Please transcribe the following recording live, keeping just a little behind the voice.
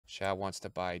Chad wants to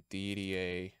buy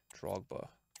Dda Drogba,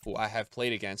 who I have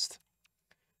played against.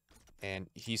 And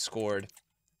he scored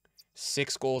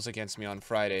 6 goals against me on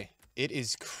Friday. It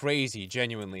is crazy,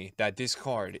 genuinely, that this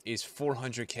card is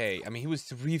 400k. I mean, he was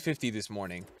 350 this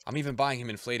morning. I'm even buying him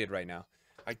inflated right now.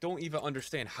 I don't even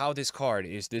understand how this card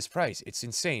is this price. It's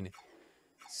insane.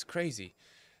 It's crazy.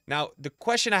 Now, the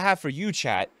question I have for you,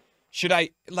 chat, should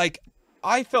I, like,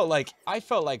 I felt like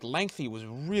Lengthy was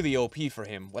really OP for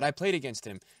him. When I played against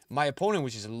him, my opponent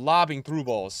was just lobbing through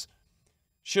balls.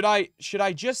 Should I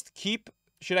just keep...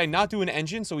 Should I not do an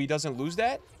engine so he doesn't lose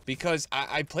that? Because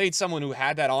I played someone who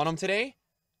had that on him today.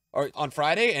 Or on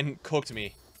Friday and cooked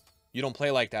me. You don't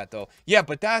play like that, though. Yeah,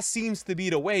 but that seems to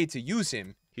be the way to use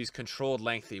him. He's controlled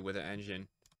Lengthy with an engine.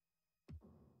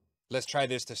 Let's try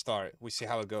this to start. We see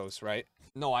how it goes, right?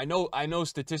 No, I know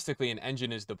statistically an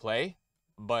engine is the play.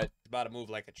 But it's about to move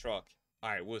like a truck.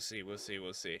 Alright, we'll see.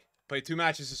 Played 2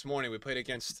 matches this morning. We played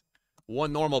against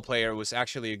one normal player. It was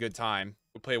actually a good time.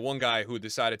 We played one guy who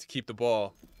decided to keep the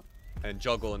ball and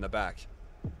juggle in the back.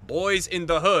 Boys in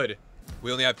the hood.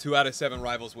 We only have 2 out of 7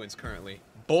 rivals wins currently.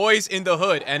 Boys in the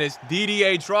hood. And it's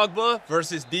Dda Drogba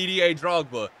versus Dda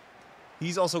Drogba.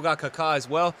 He's also got Kaká as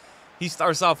well. He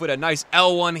starts off with a nice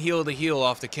L1 heel to heel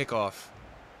off the kickoff.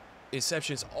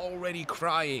 Inception's already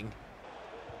crying.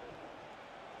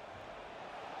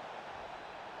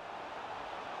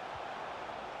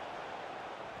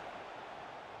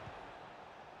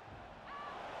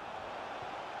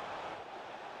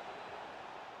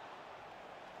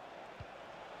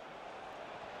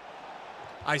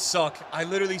 I suck. I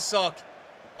literally suck.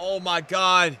 Oh my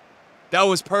god. That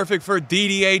was perfect for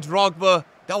Dda Drogba.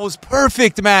 That was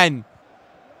perfect, man.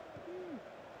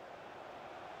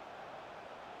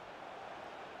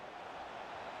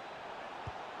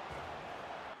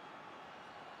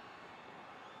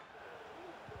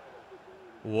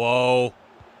 Whoa.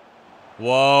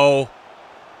 Whoa.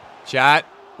 Chat.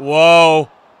 Whoa.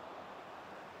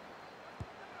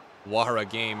 What a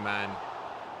game, man.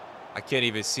 I can't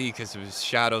even see because there's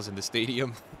shadows in the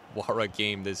stadium. What a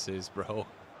game this is, bro.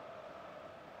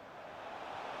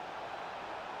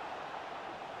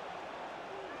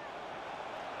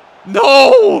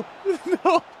 No!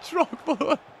 No,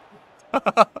 Drogba.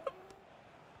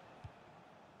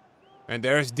 And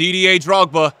there's Dda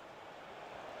Drogba.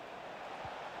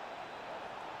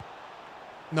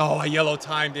 No, I yellow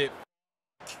timed it.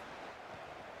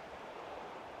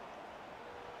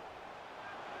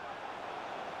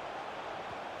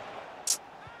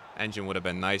 Engine would have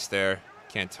been nice there.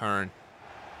 Can't turn.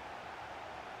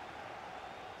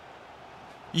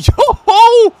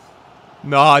 Yo!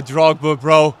 Nah, Drogba,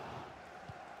 bro.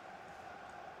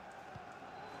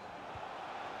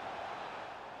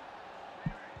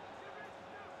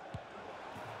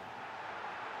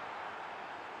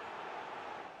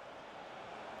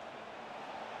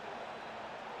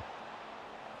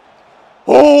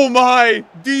 Oh my!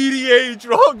 Dda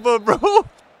Drogba, bro!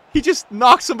 He just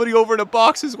knocked somebody over in a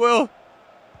box as well.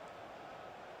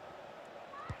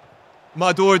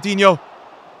 Madordinho.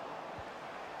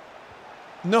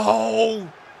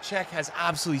 No! Czech has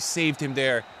absolutely saved him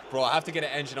there. Bro, I have to get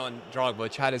an engine on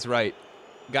Drogba. Chad is right.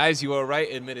 Guys, you are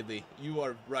right, admittedly. You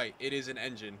are right. It is an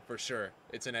engine, for sure.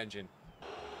 It's an engine.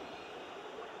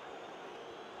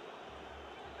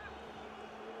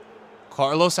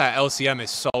 Carlos at LCM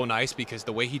is so nice because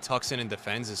the way he tucks in and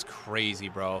defends is crazy,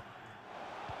 bro.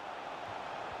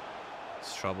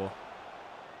 It's trouble.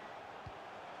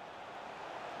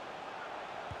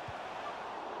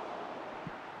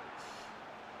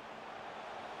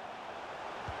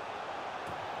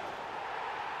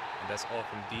 And that's all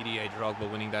from Dda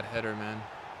Drogba winning that header, man.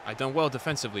 I done well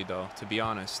defensively, though, to be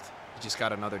honest. He just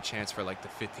got another chance for like the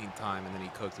 15th time, and then he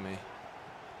cooked me.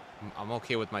 I'm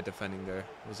okay with my defending there.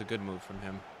 It was a good move from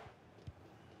him.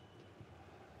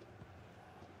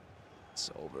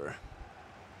 It's over.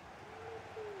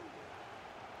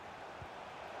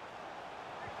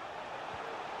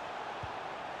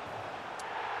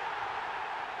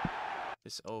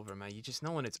 It's over, man. You just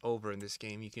know when it's over in this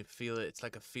game. You can feel it. It's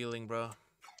like a feeling, bro.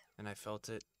 And I felt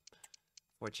it.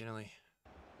 Fortunately.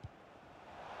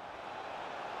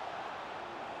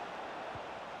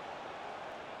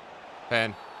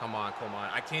 Ben, come on, come on.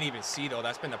 I can't even see, though.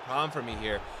 That's been the problem for me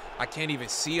here. I can't even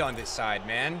see on this side,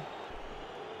 man.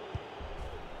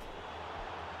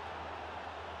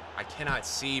 I cannot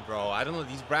see, bro. I don't know.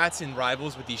 These brats in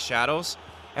rivals with these shadows.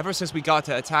 Ever since we got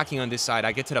to attacking on this side,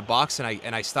 I get to the box and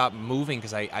I stop moving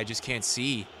because I just can't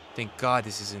see. Thank God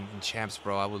this is in champs,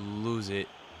 bro. I would lose it.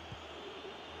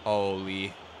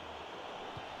 Holy.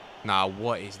 Nah,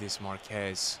 what is this,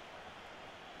 Marquez?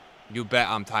 You bet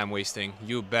I'm time wasting.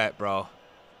 You bet, bro.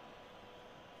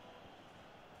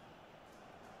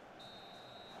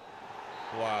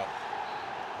 Wow.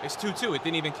 It's 2-2. It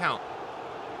didn't even count.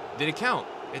 Did it count?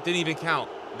 It didn't even count.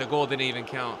 The goal didn't even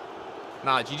count.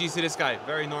 Nah, GG's to this guy.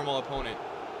 Very normal opponent.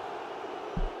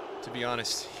 To be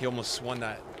honest, he almost won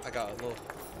that. I got a little...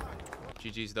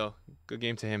 GG's, though. Good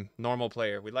game to him. Normal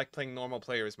player. We like playing normal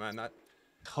players, man. Not...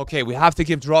 Okay, we have to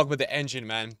give Drogba the engine,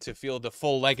 man, to feel the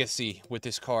full legacy with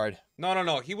this card.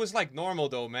 No. He was, like, normal,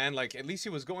 though, man. Like, at least he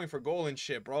was going for goal and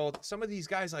shit, bro. Some of these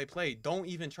guys I play don't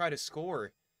even try to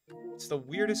score. It's the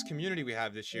weirdest community we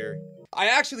have this year. I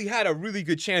actually had a really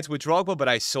good chance with Drogba, but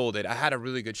I sold it. I had a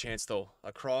really good chance, though.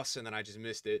 A cross, and then I just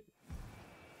missed it.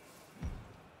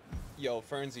 Yo,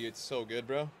 Fernsey, it's so good,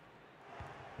 bro.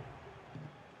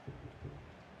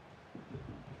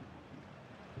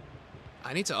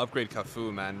 I need to upgrade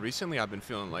Cafu, man. Recently, I've been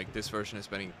feeling like this version has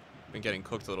been getting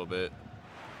cooked a little bit.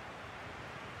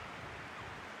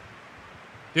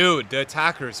 Dude, the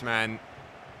attackers, man.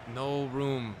 No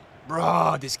room.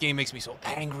 Bro, this game makes me so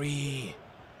angry.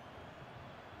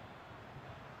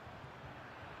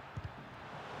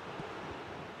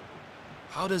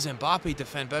 How does Mbappe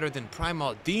defend better than Prime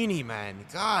Maldini, man?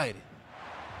 God.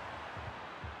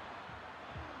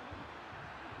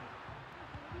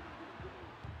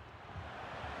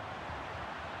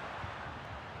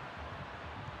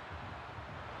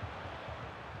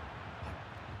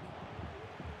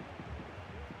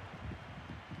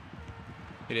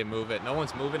 He didn't move it. No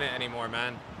one's moving it anymore,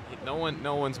 man. No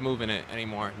one's moving it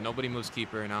anymore. Nobody moves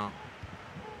keeper now.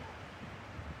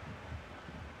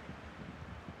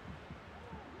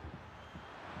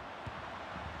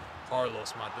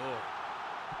 Carlos Maduro.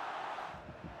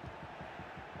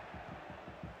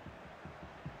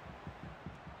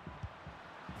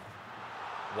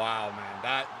 Wow,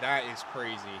 man. That is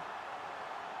crazy.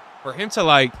 For him to,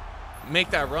 like, make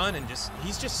that run and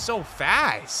he's just so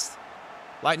fast.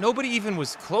 Like, nobody even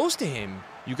was close to him.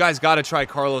 You guys got to try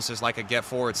Carlos as, like, a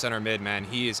get-forward center mid, man.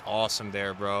 He is awesome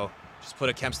there, bro. Just put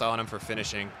a chem style on him for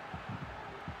finishing.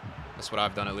 That's what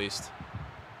I've done, at least.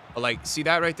 But, like, see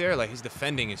that right there? Like, his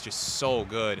defending is just so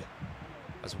good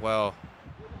as well.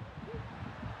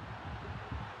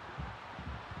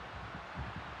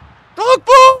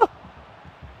 Drogba!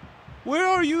 Where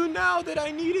are you now that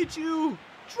I needed you?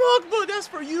 Drogba, that's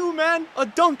for you, man. A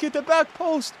dunk at the back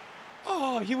post.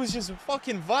 Oh, he was just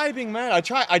fucking vibing, man. I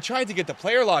tried to get the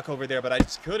player lock over there, but I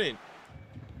just couldn't.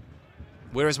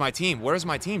 Where is my team? Where is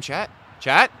my team, chat?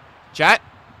 Chat? Chat?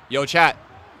 Yo, chat.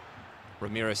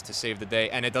 Ramirez to save the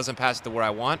day, and it doesn't pass to where I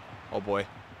want. Oh, boy.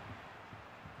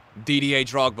 Dda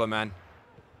Drogba, man.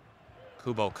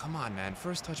 Kubo, come on, man.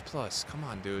 First touch plus. Come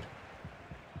on, dude.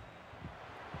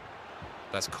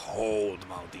 That's cold,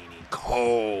 Maldini.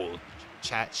 Cold.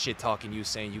 Chat shit-talking you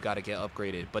saying you got to get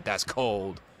upgraded, but that's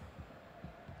cold.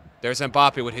 There's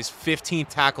Mbappe with his 15th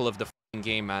tackle of the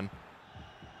game, man.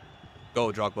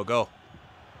 Go, Drogba, go.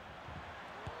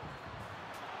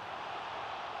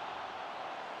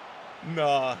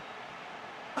 Nah.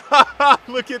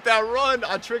 Look at that run.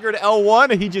 I triggered L1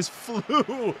 and he just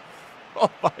flew.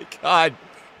 Oh, my God.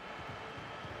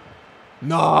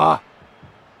 Nah.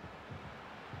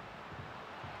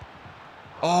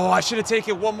 Oh, I should have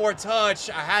taken one more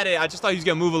touch. I had it. I just thought he was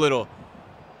going to move a little.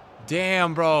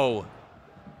 Damn, bro.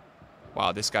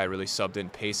 Wow, this guy really subbed in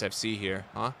Pace FC here,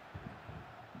 huh?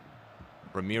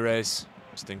 Ramirez,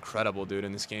 just incredible dude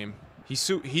in this game. He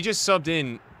just subbed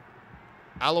in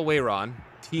Alawayron,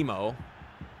 Timo.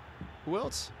 Who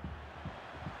else?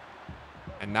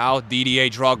 And now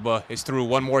Dda Drogba is through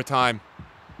one more time.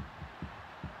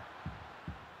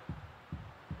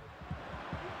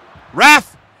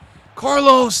 Raf!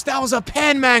 Carlos, that was a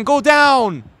pen, man. Go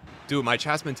down. Dude, my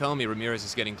chat's been telling me Ramirez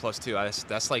is getting +2.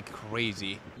 That's like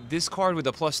crazy. This card with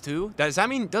a +2, doesn't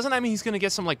that mean he's gonna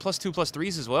get some like +2,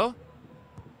 +3s as well?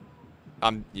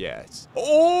 Yeah.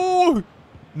 Oh!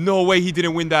 No way he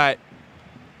didn't win that.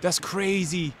 That's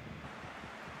crazy.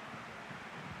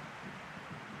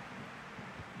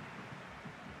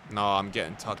 No, I'm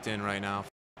getting tucked in right now.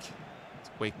 Let's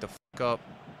wake the fuck up.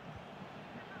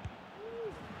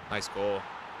 Nice goal.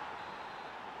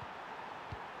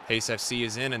 Pace FC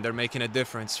is in, and they're making a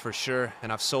difference for sure.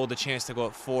 And I've sold the chance to go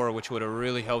at 4, which would have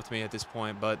really helped me at this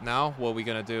point. But now, what are we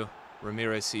going to do?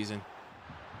 Ramirez season.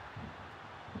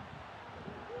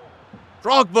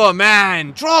 Drogba,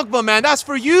 man! Drogba, man! That's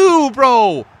for you,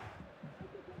 bro!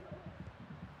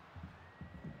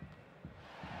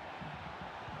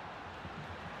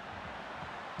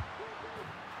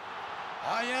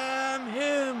 I am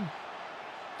him!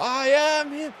 I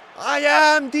am him! I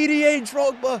am Dda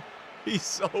Drogba! He's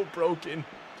so broken.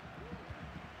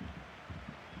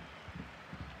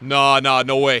 No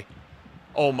way.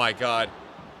 Oh my God.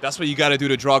 That's what you gotta do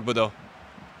to Drogba, though.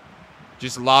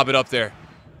 Just lob it up there.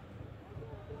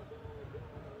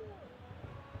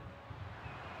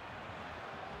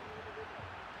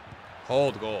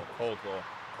 Cold goal. Cold goal.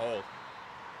 Cold.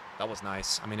 That was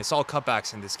nice. I mean, it's all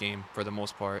cutbacks in this game for the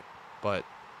most part, but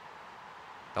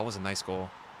that was a nice goal.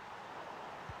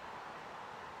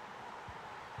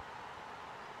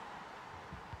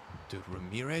 Dude,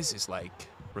 Ramirez is like...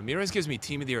 Ramirez gives me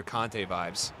Team of the Year Conte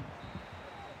vibes.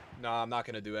 No, I'm not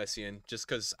going to do Essien just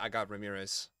because I got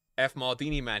Ramirez. F.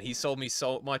 Maldini, man. He sold me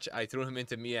so much, I threw him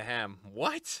into Mia Hamm.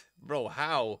 What? Bro,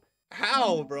 how?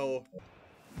 How, bro?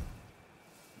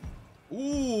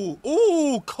 Ooh,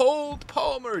 ooh, Cold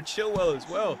Palmer. Chilwell as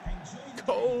well.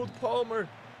 Cold Palmer.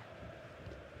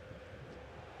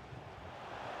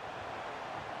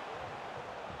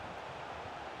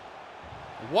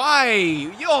 Why?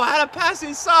 Yo, I had a pass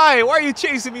inside. Why are you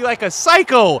chasing me like a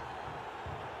psycho?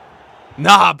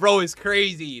 Nah, bro, it's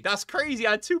crazy. That's crazy.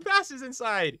 I had 2 passes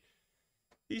inside.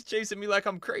 He's chasing me like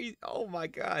I'm crazy. Oh, my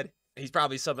God. He's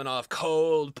probably subbing off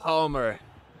Cold Palmer.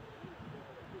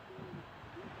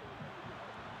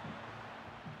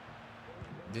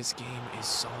 This game is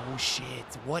so shit.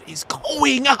 What is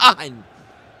going on?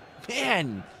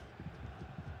 Man.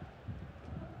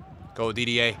 Go,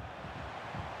 DDA.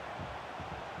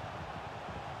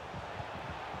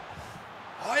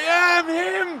 I am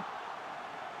him!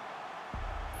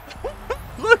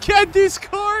 Look at this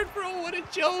card, bro. What a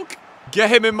joke. Get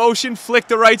him in motion, flick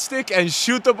the right stick, and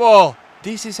shoot the ball.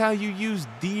 This is how you use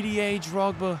Dda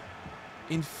Drogba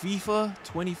in FIFA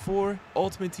 24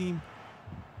 Ultimate Team.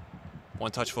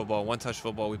 One-touch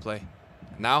football we play.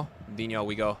 Now, Dino,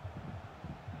 we go.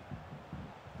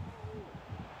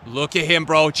 Look at him,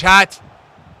 bro. Chat.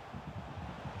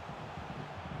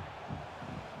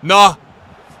 Nah.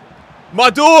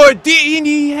 Mador,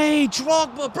 Dda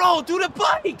Drogba, bro, do the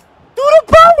bike! Do the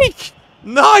bike!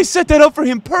 No, I set that up for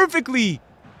him perfectly.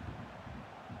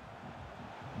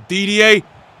 Dda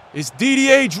is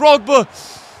Dda Drogba.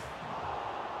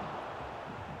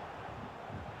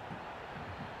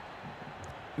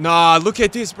 Nah, look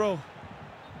at this, bro.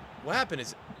 What happened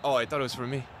is... Oh, I thought it was for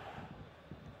me.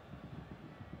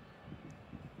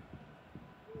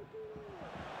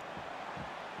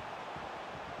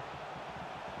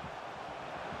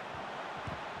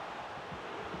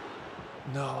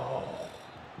 No.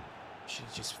 She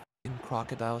just f***ing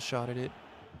crocodile shotted it.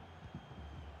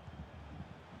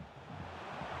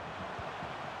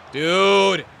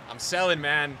 Dude, I'm selling,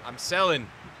 man. I'm selling.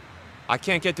 I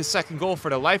can't get the second goal for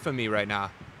the life of me right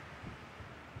now.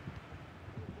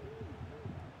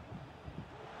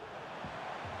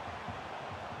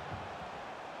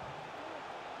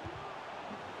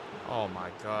 Oh my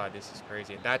God, this is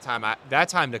crazy. At that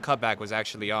time the cutback was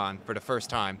actually on for the first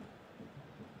time.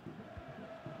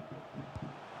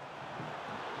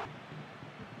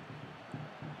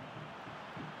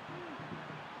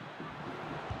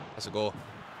 That's a goal.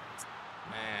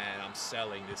 Man, I'm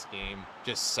selling this game.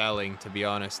 Just selling, to be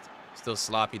honest. Still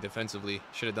sloppy defensively.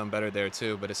 Should have done better there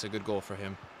too, but it's a good goal for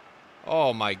him.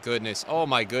 Oh my goodness. Oh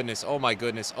my goodness. Oh my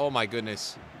goodness. Oh my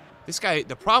goodness. This guy,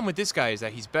 the problem with this guy is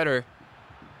that he's better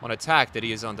on attack than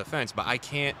he is on defense, but I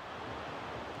can't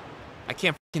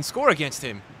fucking score against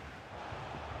him.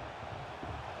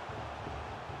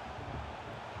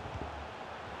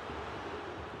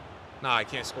 Nah, I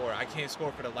can't score. I can't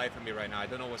score for the life of me right now. I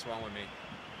don't know what's wrong with me.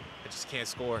 I just can't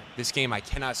score. This game, I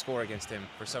cannot score against him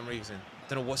for some reason. I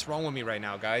don't know what's wrong with me right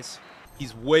now, guys.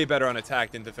 He's way better on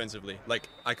attack than defensively. Like,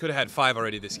 I could have had 5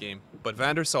 already this game. But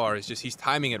Van der Sar is just, he's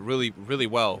timing it really, really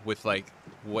well with, like,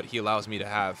 what he allows me to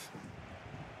have.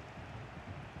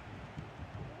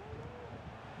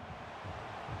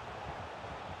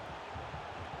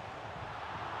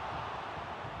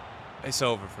 It's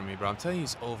over for me, bro. I'm telling you,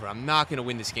 it's over. I'm not going to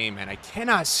win this game, man. I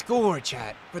cannot score,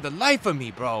 chat. For the life of me,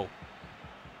 bro.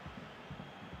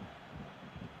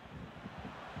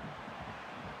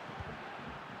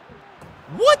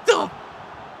 What the?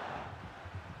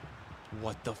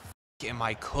 What the f am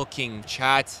I cooking,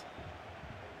 chat?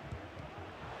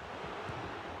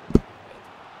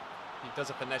 He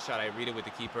does a finesse shot. I read it with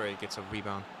the keeper. It gets a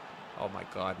rebound. Oh, my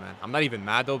God, man. I'm not even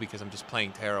mad, though, because I'm just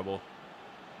playing terrible.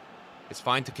 It's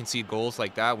fine to concede goals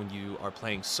like that when you are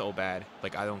playing so bad.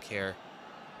 Like, I don't care.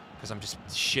 Because I'm just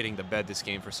shitting the bed this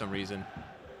game for some reason.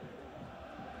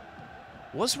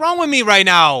 What's wrong with me right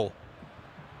now?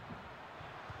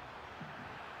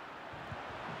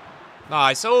 Nah,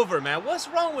 it's over, man. What's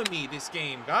wrong with me this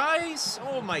game, guys?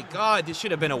 Oh, my God. This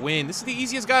should have been a win. This is the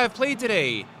easiest guy I've played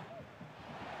today.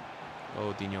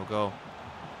 Oh, Dino, go.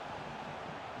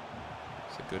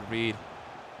 It's a good read.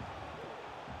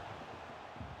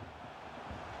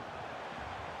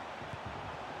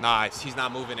 Nice. He's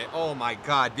not moving it. Oh my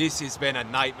god. This has been a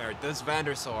nightmare. This Van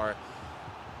der Sar.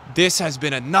 This has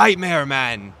been a nightmare,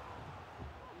 man.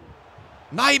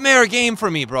 Nightmare game for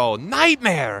me, bro.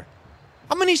 Nightmare.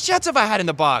 How many shots have I had in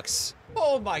the box?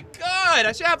 Oh my god.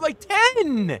 I should have like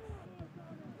 10.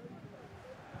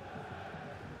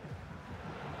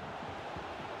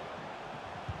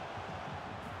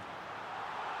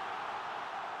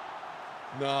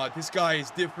 Nah, this guy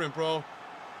is different, bro.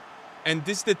 And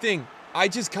this is the thing. I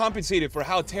just compensated for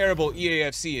how terrible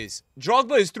EAFC is.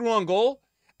 Drogba is through on goal,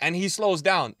 and he slows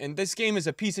down. And this game is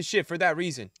a piece of shit for that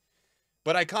reason.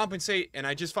 But I compensate, and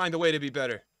I just find a way to be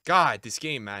better. God, this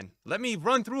game, man. Let me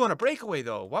run through on a breakaway,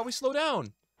 though. Why we slow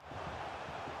down?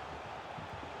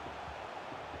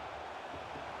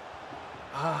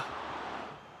 Ah.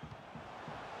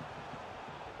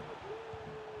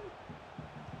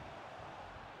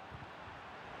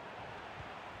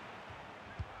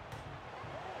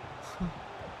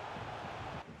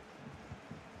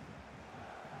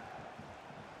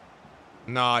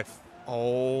 Nah,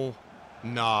 oh,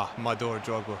 nah, Dda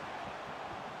Drogba.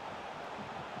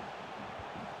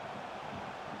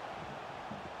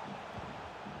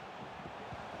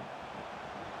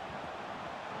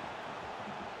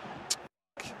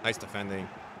 Nice defending.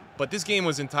 But this game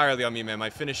was entirely on me, man. My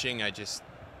finishing,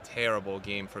 terrible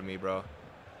game for me, bro.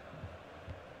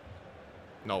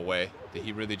 No way. Did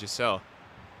he really just sell?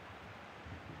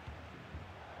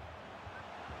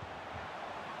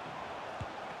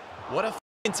 What a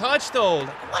f***ing touch, though.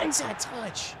 Like, what is that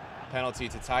touch? Penalty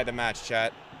to tie the match,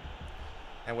 chat.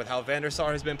 And with how Van der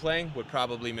Sar has been playing, we're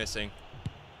probably missing.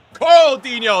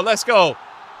 Coutinho, let's go.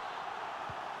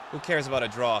 Who cares about a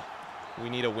draw? We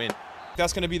need a win.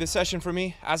 That's going to be the session for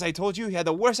me. As I told you, he had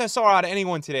the worst SR out of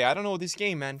anyone today. I don't know this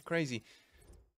game, man. Crazy.